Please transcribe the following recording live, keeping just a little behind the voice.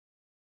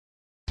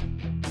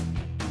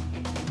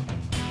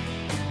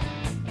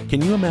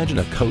Can you imagine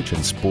a coach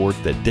in sport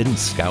that didn't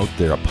scout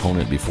their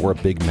opponent before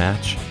a big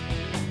match?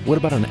 What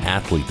about an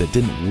athlete that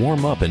didn't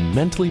warm up and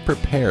mentally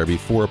prepare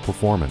before a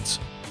performance?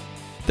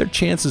 Their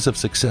chances of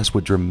success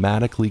would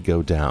dramatically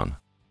go down.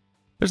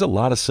 There's a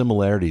lot of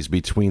similarities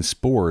between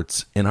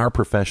sports and our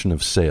profession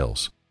of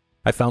sales.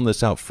 I found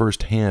this out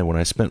firsthand when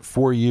I spent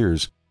 4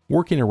 years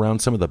working around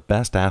some of the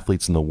best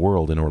athletes in the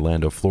world in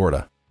Orlando,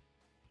 Florida.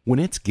 When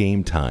it's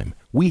game time,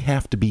 we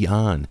have to be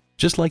on,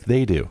 just like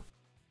they do.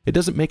 It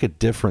doesn't make a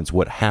difference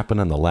what happened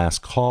on the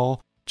last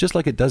call, just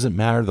like it doesn't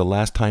matter the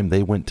last time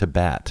they went to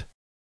bat.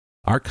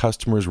 Our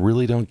customers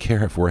really don't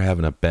care if we're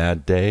having a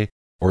bad day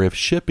or if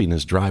shipping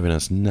is driving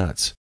us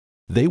nuts.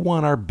 They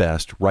want our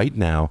best right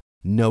now,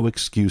 no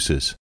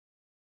excuses.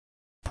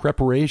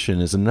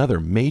 Preparation is another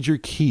major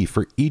key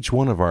for each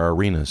one of our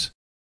arenas.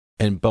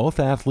 And both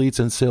athletes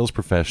and sales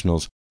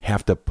professionals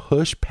have to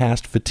push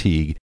past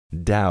fatigue,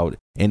 doubt,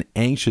 and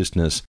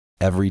anxiousness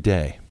every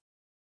day.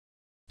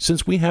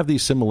 Since we have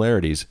these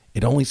similarities,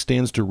 it only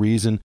stands to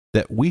reason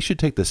that we should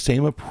take the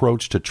same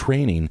approach to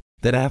training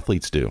that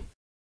athletes do.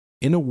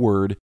 In a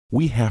word,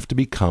 we have to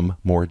become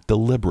more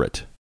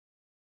deliberate.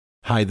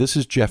 Hi, this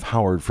is Jeff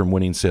Howard from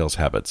Winning Sales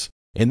Habits,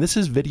 and this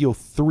is video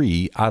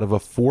 3 out of a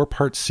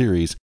 4-part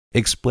series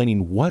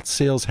explaining what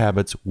sales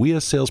habits we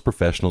as sales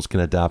professionals can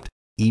adopt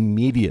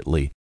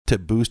immediately to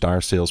boost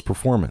our sales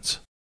performance.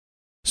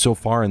 So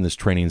far in this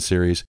training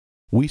series,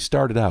 we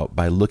started out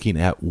by looking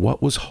at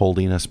what was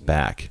holding us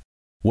back,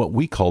 what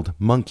we called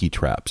monkey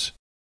traps,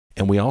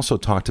 and we also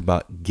talked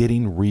about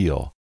getting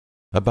real,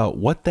 about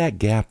what that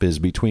gap is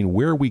between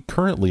where we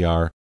currently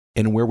are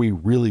and where we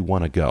really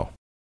want to go.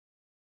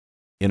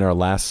 In our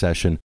last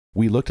session,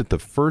 we looked at the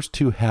first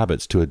 2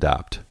 habits to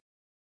adopt.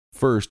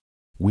 First,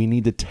 we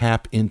need to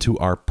tap into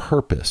our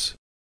purpose.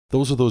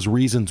 Those are those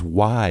reasons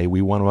why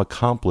we want to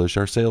accomplish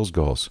our sales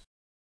goals.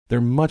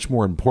 They're much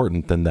more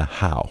important than the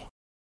how.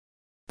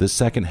 The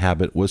second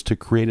habit was to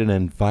create an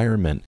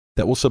environment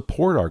that will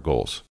support our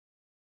goals.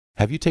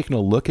 Have you taken a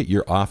look at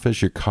your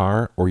office, your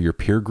car, or your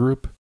peer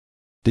group?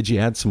 Did you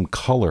add some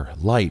color,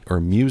 light,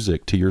 or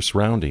music to your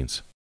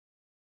surroundings?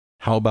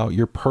 How about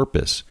your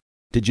purpose?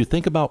 Did you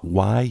think about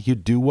why you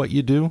do what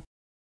you do?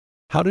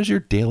 How does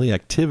your daily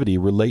activity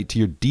relate to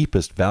your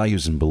deepest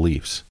values and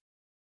beliefs?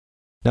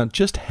 Now,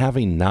 just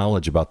having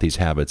knowledge about these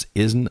habits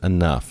isn't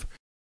enough.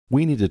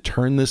 We need to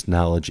turn this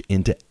knowledge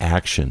into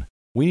action.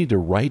 We need to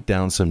write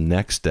down some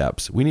next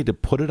steps. We need to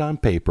put it on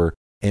paper,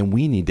 and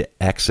we need to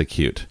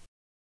execute.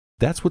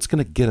 That's what's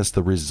going to get us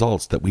the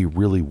results that we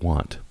really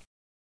want.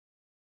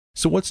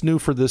 So what's new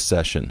for this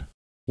session?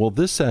 Well,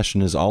 this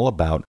session is all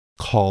about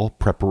call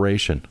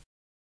preparation.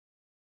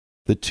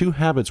 The 2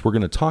 habits we're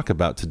going to talk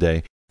about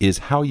today is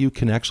how you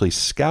can actually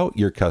scout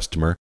your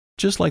customer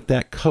just like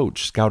that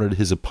coach scouted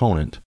his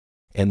opponent.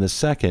 And the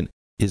second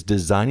is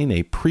designing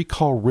a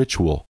pre-call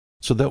ritual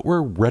so that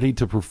we're ready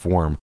to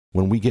perform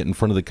when we get in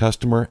front of the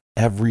customer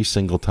every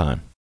single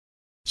time.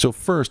 So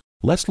first,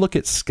 let's look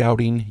at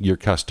scouting your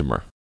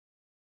customer.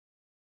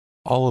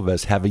 All of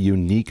us have a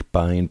unique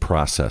buying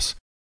process,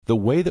 the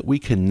way that we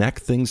connect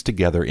things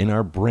together in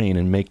our brain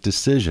and make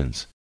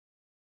decisions.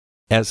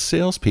 As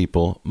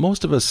salespeople,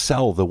 most of us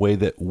sell the way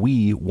that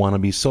we want to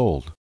be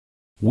sold.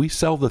 We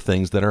sell the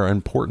things that are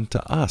important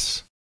to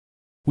us.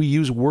 We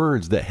use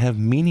words that have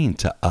meaning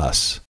to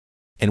us,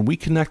 and we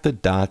connect the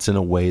dots in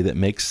a way that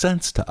makes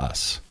sense to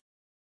us.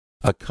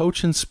 A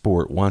coach in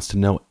sport wants to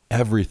know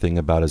everything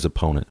about his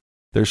opponent,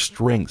 their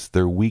strengths,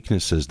 their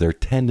weaknesses, their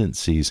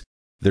tendencies,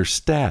 their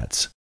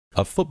stats.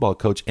 A football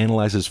coach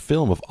analyzes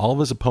film of all of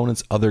his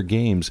opponent's other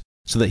games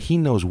so that he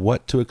knows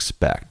what to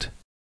expect.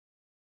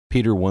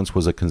 Peter once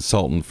was a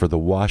consultant for the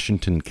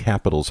Washington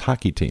Capitals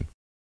hockey team.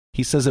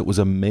 He says it was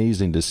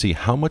amazing to see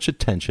how much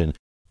attention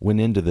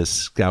went into this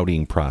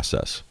scouting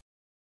process.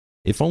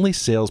 If only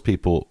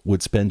salespeople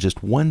would spend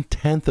just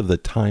 1/10 of the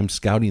time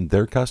scouting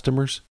their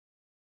customers,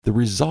 the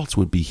results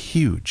would be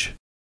huge.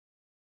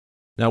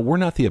 Now, we're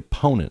not the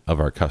opponent of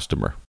our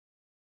customer,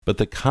 but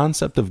the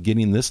concept of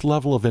getting this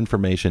level of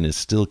information is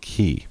still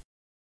key.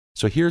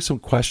 So here are some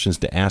questions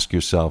to ask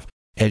yourself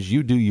as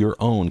you do your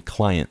own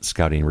client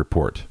scouting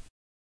report.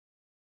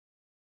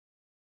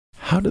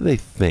 How do they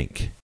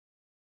think?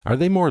 Are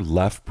they more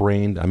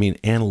left-brained,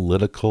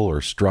 analytical or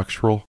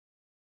structural?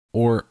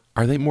 Or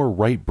are they more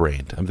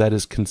right-brained, that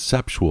is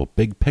conceptual,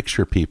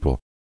 big-picture people?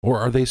 Or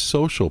are they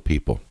social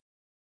people?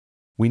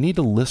 We need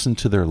to listen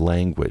to their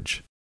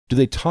language. Do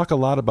they talk a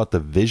lot about the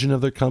vision of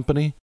their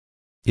company?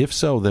 If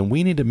so, then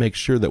we need to make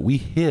sure that we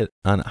hit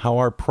on how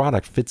our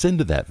product fits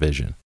into that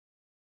vision.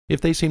 If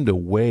they seem to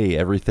weigh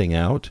everything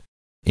out,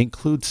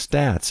 include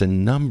stats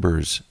and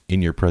numbers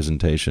in your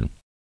presentation.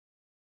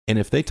 And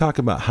if they talk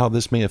about how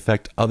this may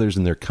affect others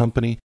in their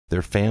company,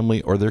 their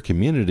family, or their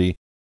community,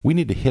 we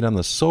need to hit on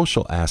the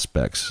social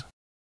aspects.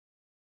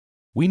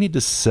 We need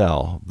to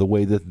sell the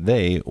way that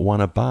they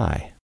want to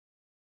buy.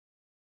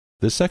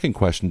 The second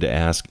question to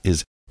ask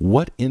is,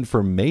 what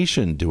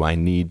information do I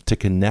need to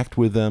connect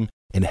with them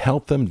and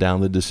help them down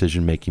the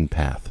decision-making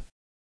path?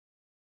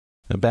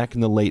 Now, back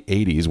in the late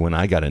 80s when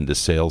I got into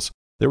sales,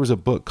 There was a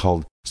book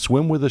called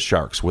Swim with the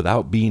Sharks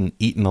Without Being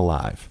Eaten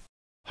Alive.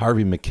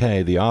 Harvey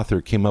Mackay, the author,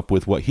 came up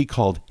with what he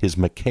called his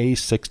Mackay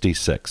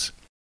 66.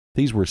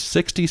 These were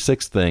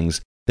 66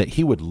 things that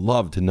he would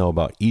love to know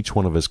about each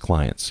one of his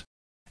clients.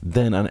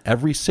 Then on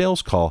every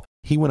sales call,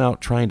 he went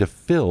out trying to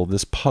fill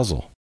this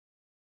puzzle.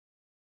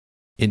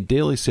 In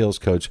Daily Sales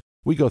Coach,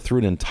 we go through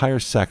an entire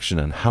section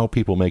on how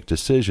people make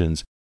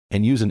decisions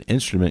and use an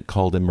instrument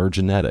called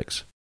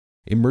Emergenetics.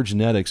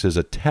 Emergenetics is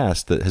a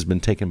test that has been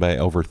taken by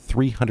over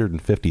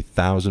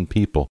 350,000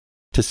 people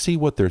to see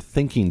what their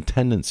thinking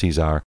tendencies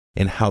are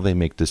and how they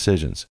make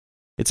decisions.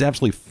 It's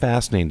absolutely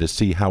fascinating to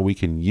see how we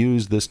can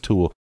use this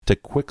tool to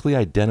quickly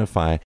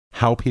identify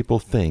how people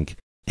think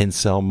and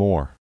sell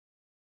more.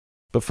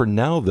 But for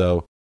now,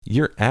 though,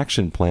 your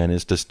action plan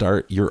is to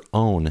start your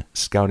own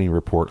scouting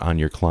report on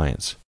your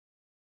clients.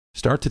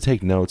 Start to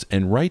take notes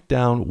and write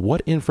down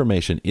what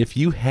information, if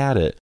you had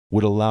it,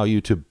 would allow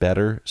you to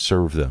better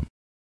serve them.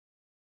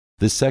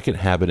 The second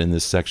habit in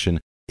this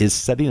section is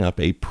setting up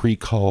a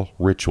pre-call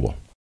ritual.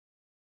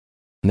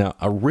 Now,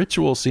 a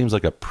ritual seems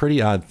like a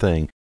pretty odd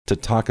thing to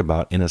talk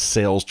about in a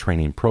sales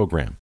training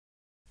program,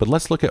 but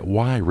let's look at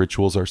why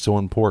rituals are so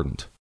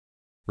important.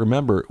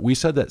 Remember, we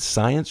said that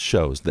science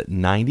shows that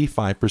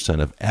 95%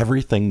 of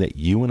everything that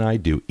you and I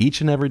do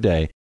each and every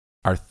day,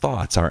 our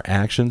thoughts, our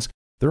actions,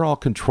 they're all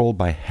controlled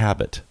by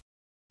habit.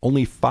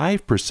 Only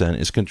 5%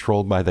 is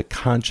controlled by the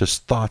conscious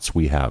thoughts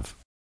we have.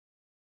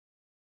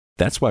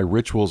 That's why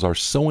rituals are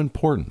so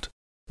important.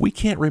 We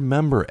can't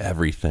remember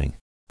everything.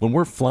 When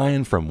we're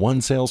flying from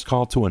one sales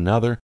call to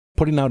another,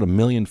 putting out a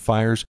million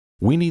fires,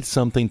 we need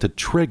something to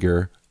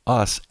trigger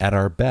us at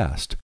our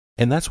best.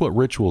 And that's what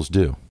rituals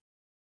do.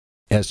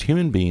 As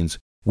human beings,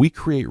 we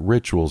create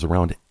rituals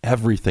around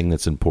everything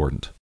that's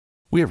important.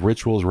 We have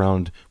rituals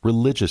around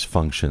religious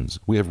functions.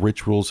 We have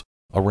rituals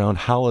around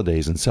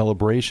holidays and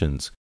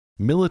celebrations.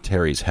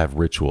 Militaries have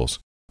rituals.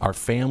 Our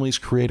families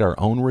create our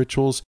own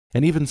rituals,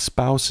 and even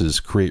spouses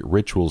create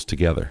rituals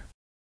together.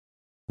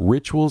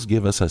 Rituals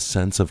give us a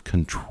sense of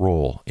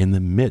control in the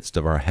midst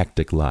of our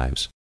hectic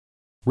lives.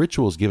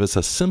 Rituals give us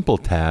a simple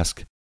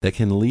task that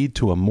can lead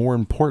to a more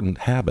important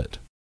habit.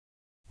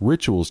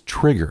 Rituals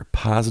trigger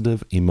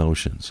positive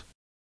emotions.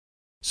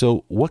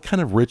 So, what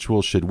kind of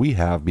rituals should we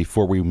have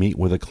before we meet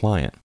with a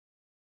client?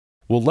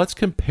 Well, let's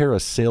compare a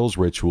sales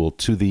ritual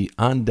to the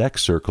on-deck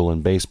circle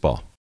in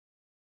baseball.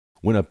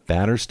 When a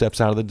batter steps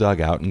out of the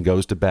dugout and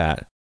goes to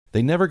bat,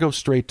 they never go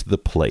straight to the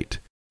plate.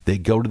 They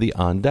go to the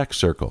on-deck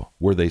circle,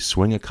 where they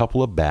swing a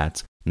couple of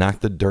bats, knock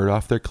the dirt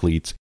off their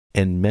cleats,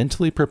 and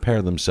mentally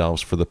prepare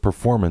themselves for the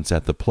performance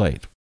at the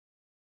plate.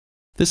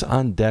 This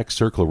on-deck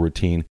circle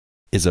routine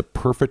is a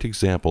perfect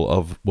example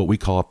of what we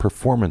call a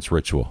performance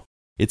ritual.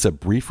 It's a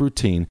brief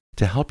routine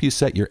to help you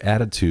set your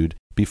attitude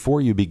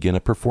before you begin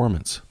a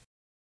performance.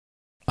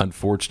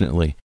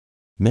 Unfortunately,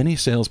 many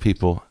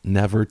salespeople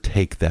never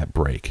take that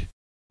break.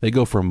 They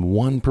go from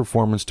one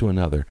performance to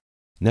another,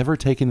 never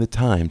taking the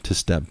time to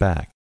step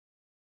back.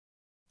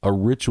 A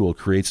ritual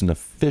creates an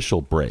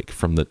official break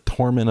from the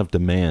torment of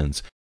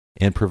demands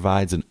and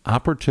provides an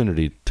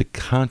opportunity to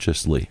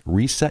consciously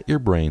reset your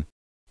brain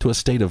to a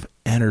state of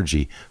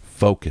energy,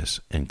 focus,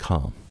 and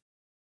calm.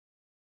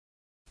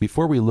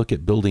 Before we look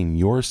at building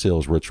your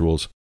sales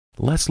rituals,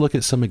 let's look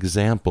at some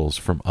examples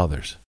from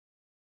others.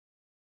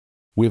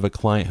 We have a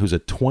client who's a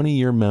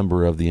 20-year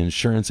member of the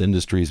insurance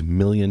industry's $1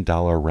 million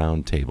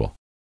roundtable.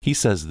 He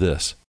says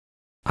this: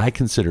 I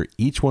consider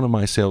each one of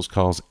my sales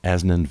calls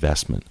as an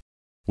investment,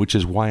 which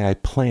is why I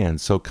plan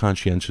so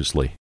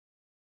conscientiously.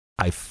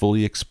 I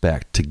fully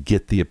expect to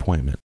get the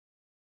appointment.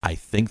 I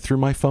think through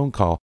my phone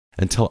call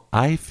until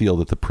I feel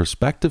that the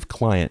prospective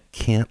client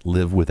can't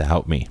live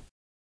without me.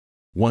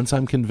 Once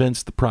I'm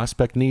convinced the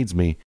prospect needs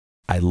me,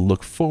 I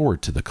look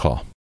forward to the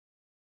call.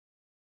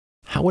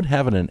 How would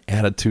having an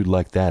attitude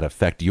like that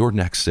affect your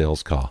next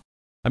sales call?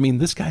 I mean,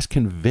 this guy's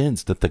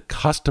convinced that the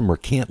customer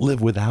can't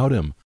live without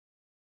him.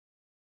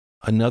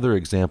 Another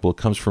example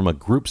comes from a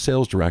group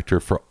sales director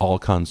for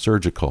Alcon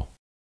Surgical.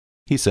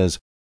 He says,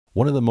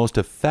 one of the most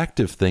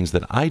effective things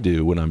that I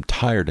do when I'm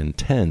tired and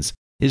tense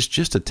is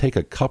just to take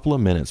a couple of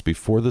minutes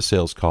before the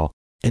sales call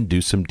and do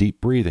some deep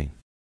breathing.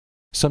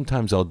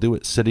 Sometimes I'll do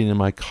it sitting in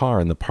my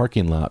car in the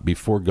parking lot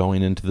before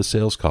going into the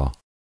sales call.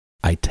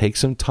 I take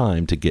some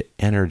time to get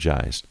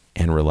energized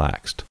and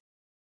relaxed.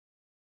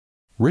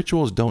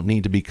 Rituals don't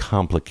need to be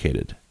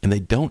complicated, and they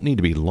don't need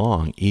to be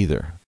long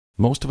either.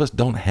 Most of us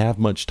don't have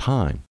much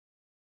time.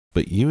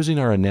 But using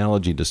our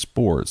analogy to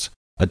sports,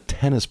 a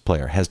tennis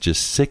player has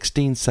just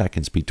 16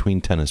 seconds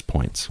between tennis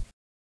points.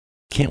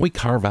 Can't we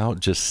carve out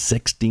just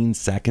 16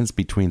 seconds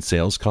between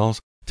sales calls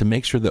to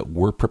make sure that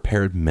we're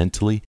prepared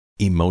mentally,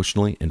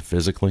 emotionally, and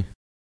physically?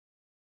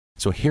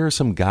 So here are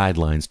some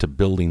guidelines to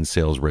building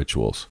sales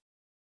rituals.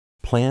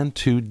 Plan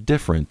 2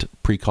 different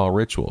pre-call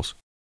rituals.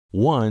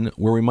 One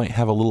where we might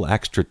have a little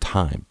extra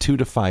time, 2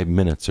 to 5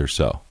 minutes or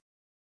so.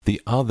 The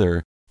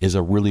other is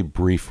a really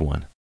brief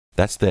one.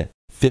 That's the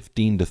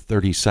 15 to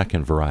 30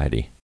 second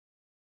variety.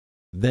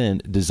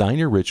 Then design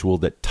your ritual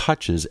that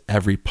touches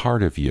every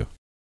part of you.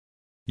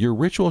 Your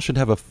ritual should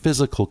have a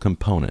physical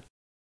component.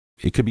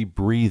 It could be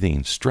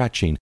breathing,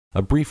 stretching,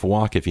 a brief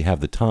walk if you have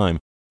the time,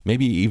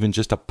 maybe even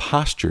just a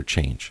posture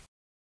change.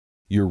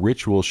 Your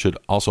ritual should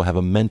also have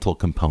a mental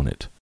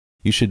component.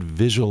 You should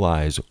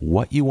visualize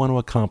what you want to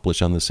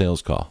accomplish on the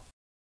sales call.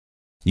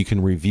 You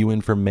can review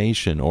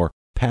information or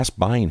past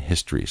buying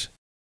histories.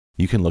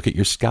 You can look at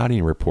your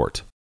scouting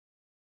report.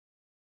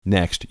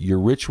 Next, your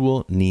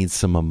ritual needs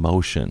some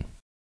emotion.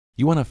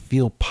 You want to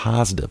feel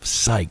positive,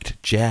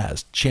 psyched,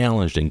 jazzed,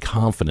 challenged, and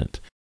confident.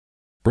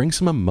 Bring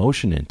some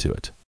emotion into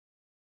it.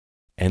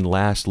 And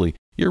lastly,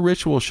 your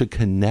ritual should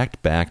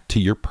connect back to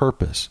your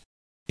purpose.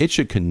 It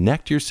should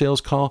connect your sales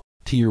call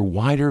to your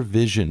wider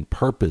vision,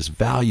 purpose,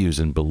 values,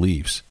 and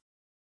beliefs.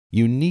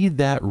 You need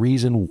that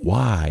reason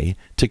why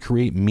to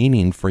create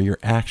meaning for your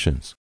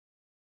actions.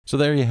 So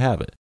there you have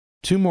it.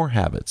 2 more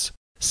habits: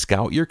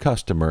 scout your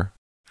customer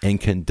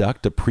and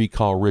conduct a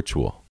pre-call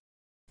ritual.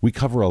 We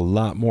cover a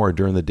lot more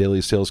during the Daily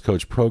Sales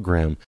Coach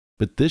program,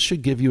 but this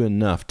should give you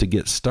enough to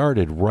get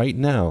started right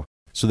now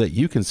so that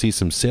you can see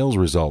some sales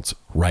results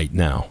right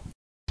now.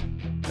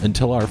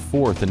 Until our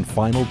 4th and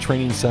final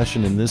training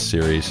session in this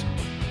series,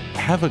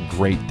 have a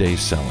great day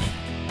selling.